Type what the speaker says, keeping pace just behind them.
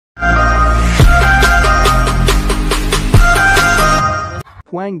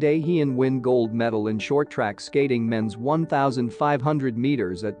Hwang Dae-heon win gold medal in short-track skating men's 1,500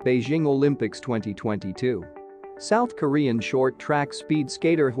 meters at Beijing Olympics 2022. South Korean short-track speed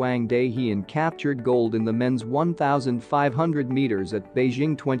skater Hwang Dae-heon captured gold in the men's 1,500 meters at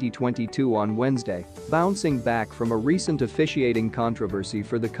Beijing 2022 on Wednesday, bouncing back from a recent officiating controversy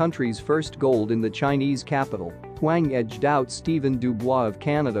for the country's first gold in the Chinese capital. Hwang edged out Steven Dubois of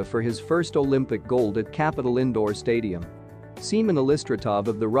Canada for his first Olympic gold at Capital Indoor Stadium. Semen Elistratov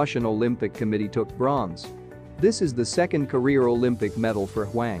of the Russian Olympic Committee took bronze. This is the second career Olympic medal for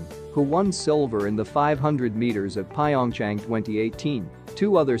Hwang, who won silver in the 500 meters at PyeongChang 2018.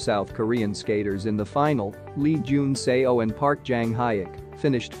 Two other South Korean skaters in the final, June-seo and Park Jang-hyuk,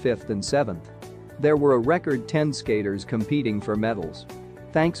 finished 5th and 7th. There were a record 10 skaters competing for medals.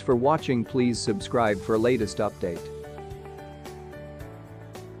 Thanks for watching. Please subscribe for latest update.